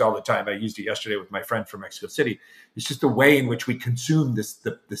I use all the time, I used it yesterday with my friend from Mexico City. It's just the way in which we consume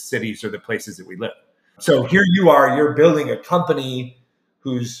the cities or the places that we live. So here you are, you're building a company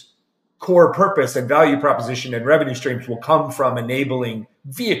whose core purpose and value proposition and revenue streams will come from enabling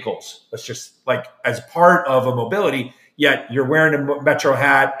vehicles. That's just as part of a mobility, yet you're wearing a Metro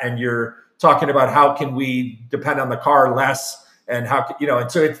hat and you're talking about how can we depend on the car less. And how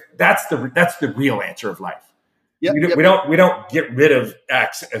and so that's the real answer of life. We don't get rid of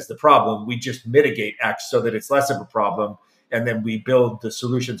X as the problem. We just mitigate X so that it's less of a problem, and then we build the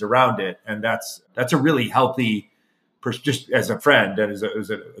solutions around it. And that's a really healthy, just as a friend and as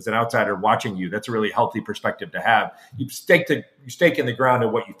an outsider watching you, that's a really healthy perspective to have. You stake in the ground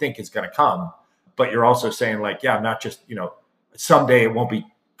of what you think is going to come, but you're also saying I'm not just someday it won't be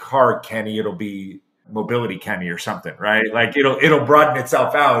CarKenny, it'll be Mobility Kenny or something, right? It'll broaden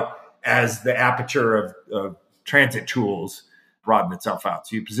itself out as the aperture of transit tools broaden itself out.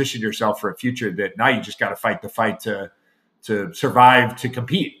 So you position yourself for a future that now you just got to fight the fight to survive, to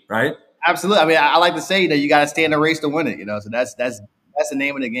compete, right? Absolutely. I mean, I like to say, you got to stay in the race to win it, so that's That's the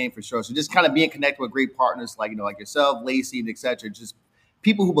name of the game for sure. So just kind of being connected with great partners like, like yourself, Lacey, and et cetera. Just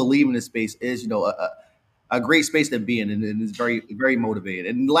people who believe in this space is, a great space to be in, and it's very, very motivated.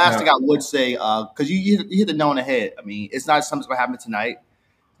 And the last thing I would say, because you hit the nail on the head. I mean, it's not something that's going to happen tonight.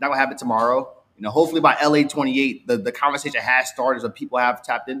 It's not going to happen tomorrow. Hopefully by LA 28, the conversation has started, so people have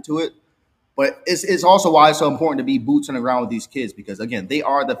tapped into it. But it's also why it's so important to be boots on the ground with these kids, because, again, they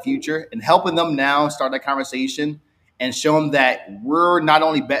are the future, and helping them now start that conversation and show them that we're not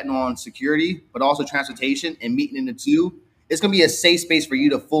only betting on security, but also transportation and meeting in the two. It's going to be a safe space for you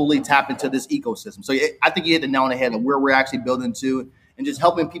to fully tap into this ecosystem. So I think you hit the nail on the head of where we're actually building to, and just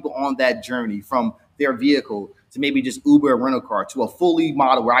helping people on that journey from their vehicle to maybe just Uber or rental car to a fully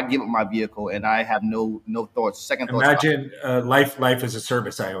model where I give up my vehicle and I have no thoughts, second thoughts. Imagine life as a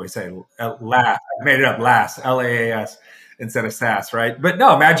service. I always say LAS. I made it up, LAS, LAAS instead of SaaS, right? But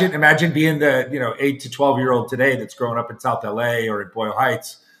no, imagine being the 8 to 12-year-old today that's growing up in South LA or in Boyle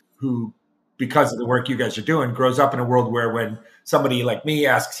Heights, who, because of the work you guys are doing, grows up in a world where when somebody like me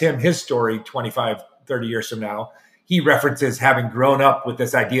asks him his story 25, 30 years from now, he references having grown up with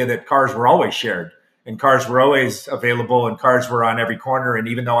this idea that cars were always shared and cars were always available and cars were on every corner. And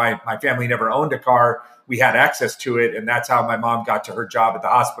even though my family never owned a car, we had access to it. And that's how my mom got to her job at the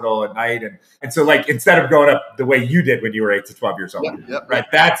hospital at night. And so, like, instead of growing up the way you did when you were 8 to 12 years old, right?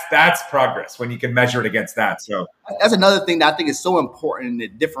 That's progress when you can measure it against that. So that's another thing that I think is so important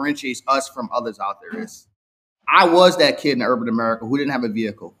that differentiates us from others out there is I was that kid in urban America who didn't have a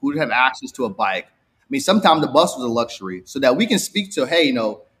vehicle, who didn't have access to a bike. I mean, sometimes the bus was a luxury, so that we can speak to, hey,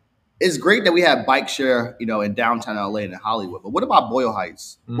 it's great that we have bike share, in downtown LA and in Hollywood. But what about Boyle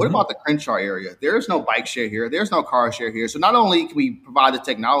Heights? Mm-hmm. What about the Crenshaw area? There's no bike share here. There's no car share here. So not only can we provide the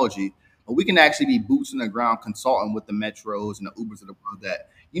technology, but we can actually be boots on the ground consulting with the Metros and the Ubers of the world that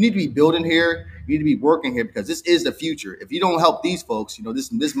you need to be building here. You need to be working here because this is the future. If you don't help these folks,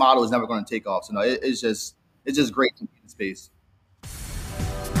 this model is never going to take off. So no, it's just great to be in space.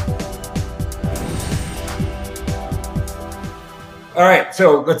 All right,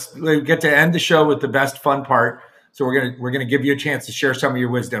 so let's get to end the show with the best fun part. So we're gonna give you a chance to share some of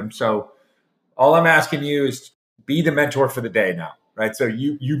your wisdom. So all I'm asking you is be the mentor for the day now, right? So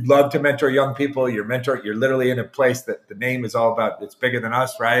you love to mentor young people. You're literally in a place that the name is all about. It's bigger than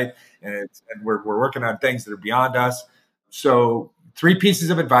us, right? And we're working on things that are beyond us. So 3 pieces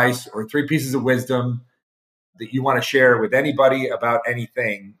of advice or 3 pieces of wisdom that you want to share with anybody about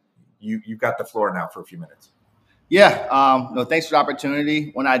anything. You've got the floor now for a few minutes. Yeah. Thanks for the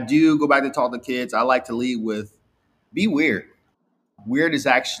opportunity. When I do go back to talk to kids, I like to lead with be weird. Weird is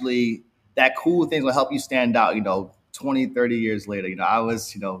actually that cool thing will help you stand out, 20, 30 years later. I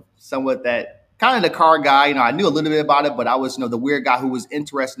was, somewhat that kind of the car guy. I knew a little bit about it, but I was, the weird guy who was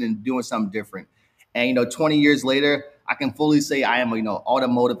interested in doing something different. And, 20 years later, I can fully say I am,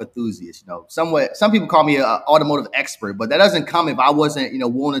 automotive enthusiast. Somewhat, some people call me an automotive expert, but that doesn't come if I wasn't,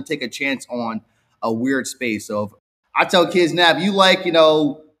 willing to take a chance on a weird space. So if I tell kids now, if you like,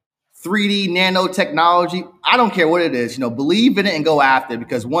 3D nanotechnology, I don't care what it is, believe in it and go after it,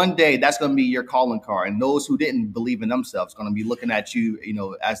 because one day that's going to be your calling card. And those who didn't believe in themselves are going to be looking at you,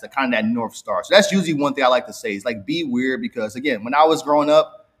 as the kind of that North Star. So that's usually one thing I like to say is like, be weird, because again, when I was growing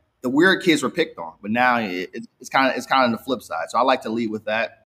up, the weird kids were picked on, but now it's kind of the flip side. So I like to lead with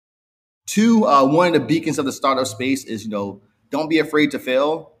that. 2, one of the beacons of the startup space is, don't be afraid to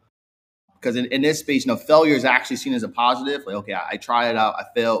fail. Because in this space, failure is actually seen as a positive. Like, okay, I tried it out, I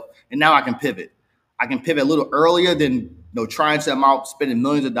failed, and now I can pivot. I can pivot a little earlier than trying something out, spending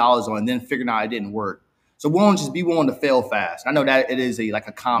millions of dollars on, and then figuring out it didn't work. So be willing to fail fast. I know that it is a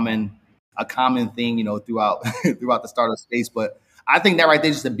common thing, throughout the startup space, but I think that right there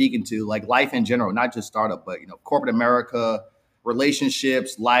is just a beacon to like life in general, not just startup, but corporate America,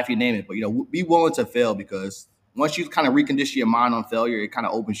 relationships, life, you name it. But be willing to fail, because once you kind of recondition your mind on failure, it kind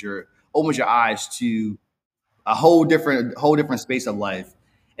of opens your eyes to a whole different space of life.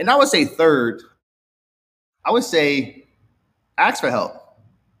 And I would say third, ask for help.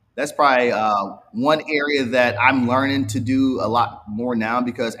 That's probably one area that I'm learning to do a lot more now,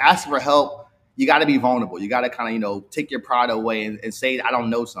 because asking for help, you got to be vulnerable. You got to kind of, take your pride away and say, I don't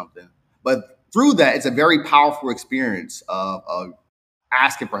know something. But through that, it's a very powerful experience of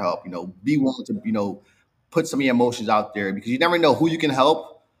asking for help. Be willing to, put some of your emotions out there, because you never know who you can help,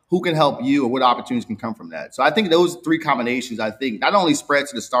 who can help you, or what opportunities can come from that. So I think those 3 combinations, not only spread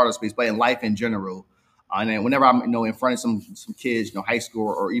to the startup space, but in life in general. And then whenever I'm, in front of some kids, high school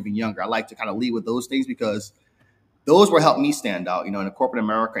or even younger, I like to kind of lead with those things, because those will help me stand out, in the corporate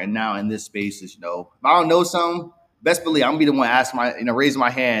America and now in this space is, if I don't know something, best believe I'm gonna be the one raising my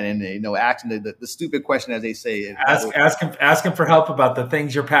hand and asking the stupid question, as they say. Ask him for help about the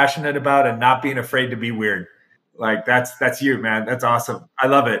things you're passionate about and not being afraid to be weird. Like that's you, man. That's awesome. I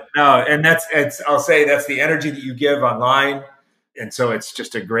love it. No, and I'll say that's the energy that you give online. And so it's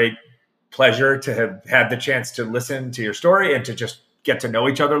just a great pleasure to have had the chance to listen to your story and to just get to know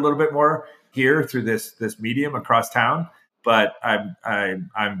each other a little bit more here through this medium across town. But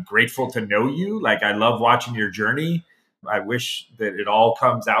I'm grateful to know you. Like, I love watching your journey. I wish that it all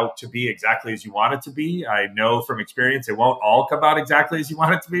comes out to be exactly as you want it to be. I know from experience it won't all come out exactly as you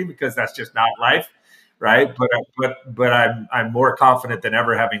want it to be, because that's just not life, right? But I'm more confident than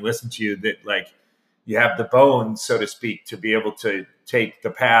ever, having listened to you, that like you have the bones, so to speak, to be able to take the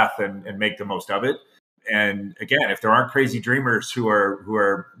path and make the most of it. And again, if there aren't crazy dreamers who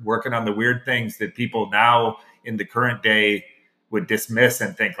are working on the weird things that people now in the current day would dismiss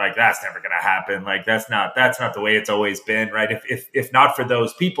and think like, that's never going to happen. Like, that's not the way it's always been, right? If not for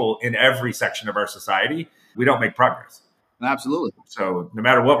those people in every section of our society, we don't make progress. Absolutely. So no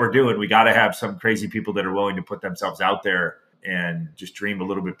matter what we're doing, we got to have some crazy people that are willing to put themselves out there and just dream a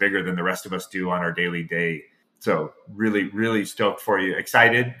little bit bigger than the rest of us do on our daily day. So really, really stoked for you.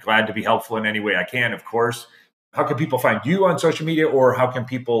 Excited, glad to be helpful in any way I can, of course. How can people find you on social media, or how can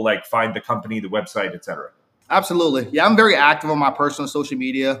people like find the company, the website, et cetera? Absolutely. Yeah, I'm very active on my personal social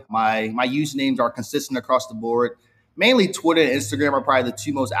media. My usernames are consistent across the board. Mainly Twitter and Instagram are probably the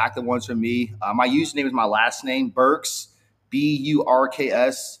two most active ones for me. My username is my last name, Burks,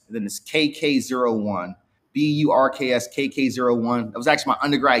 BURKS, and then it's KK01. BURKS KK01. That was actually my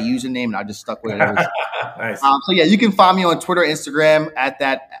undergrad username, and I just stuck with it. Nice. So yeah, you can find me on Twitter, Instagram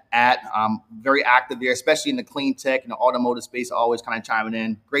I'm very active there, especially in the clean tech and the automotive space. Always kind of chiming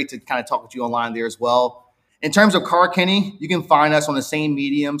in. Great to kind of talk with you online there as well. In terms of CarKenny, you can find us on the same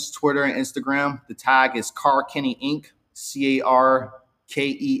mediums, Twitter and Instagram. The tag is CarKenny Inc.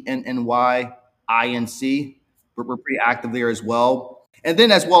 CarKennyInc. We're pretty active there as well. And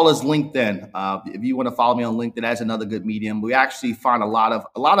then as well as LinkedIn. If you want to follow me on LinkedIn, that's another good medium. We actually find a lot of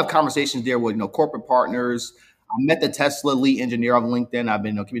conversations there with corporate partners. I met the Tesla lead engineer on LinkedIn. I've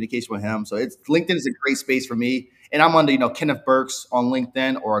been in communication with him. So LinkedIn is a great space for me. And I'm under Kenneth Burks on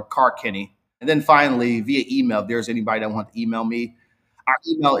LinkedIn or CarKenny. And then finally, via email, if there's anybody that wants to email me, our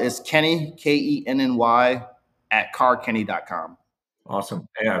email is Kenny, KENNY, @CarKenny.com. Awesome.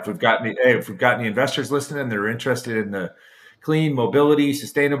 Yeah, if we've got any investors listening that are interested in the clean mobility,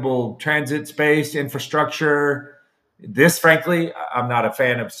 sustainable transit space, infrastructure, this, frankly, I'm not a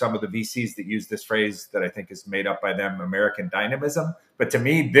fan of some of the VCs that use this phrase that I think is made up by them, American dynamism. But to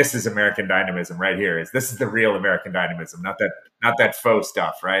me, this is American dynamism right here. This is the real American dynamism, not that faux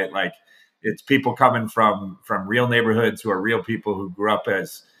stuff, right? Like, it's people coming from real neighborhoods who are real people who grew up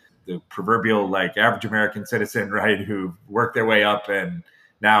as the proverbial like average American citizen, right? Who worked their way up and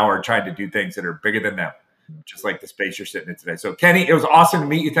now are trying to do things that are bigger than them, just like the space you're sitting in today. So Kenny, it was awesome to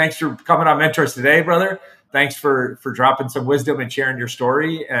meet you. Thanks for coming on Mentors today, brother. Thanks for dropping some wisdom and sharing your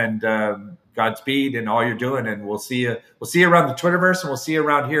story, and Godspeed in all you're doing. And we'll see you around the Twitterverse, and we'll see you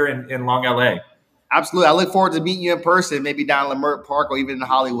around here in Long LA. Absolutely. I look forward to meeting you in person, maybe down in Leimert Park or even in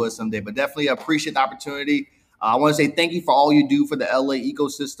Hollywood someday, but definitely appreciate the opportunity. I want to say thank you for all you do for the LA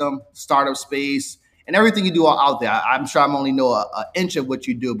ecosystem, startup space, and everything you do out there. I'm sure I only know an inch of what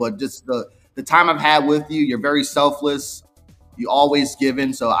you do, but just the time I've had with you, you're very selfless. You always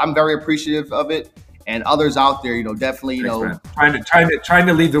giving. So I'm very appreciative of it. And others out there, definitely, Thanks, trying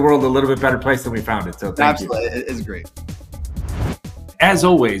to leave the world a little bit better place than we found it. So thank you. It's great. As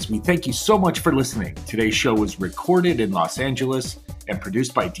always, we thank you so much for listening. Today's show was recorded in Los Angeles and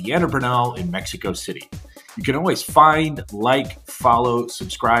produced by Deanna Bernal in Mexico City. You can always find, like, follow,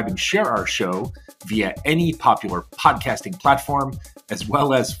 subscribe, and share our show via any popular podcasting platform, as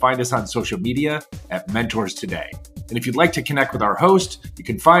well as find us on social media at Mentors Today. And if you'd like to connect with our host, you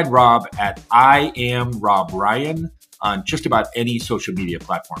can find Rob at I Am Rob Ryan on just about any social media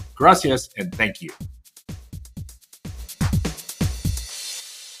platform. Gracias, and thank you.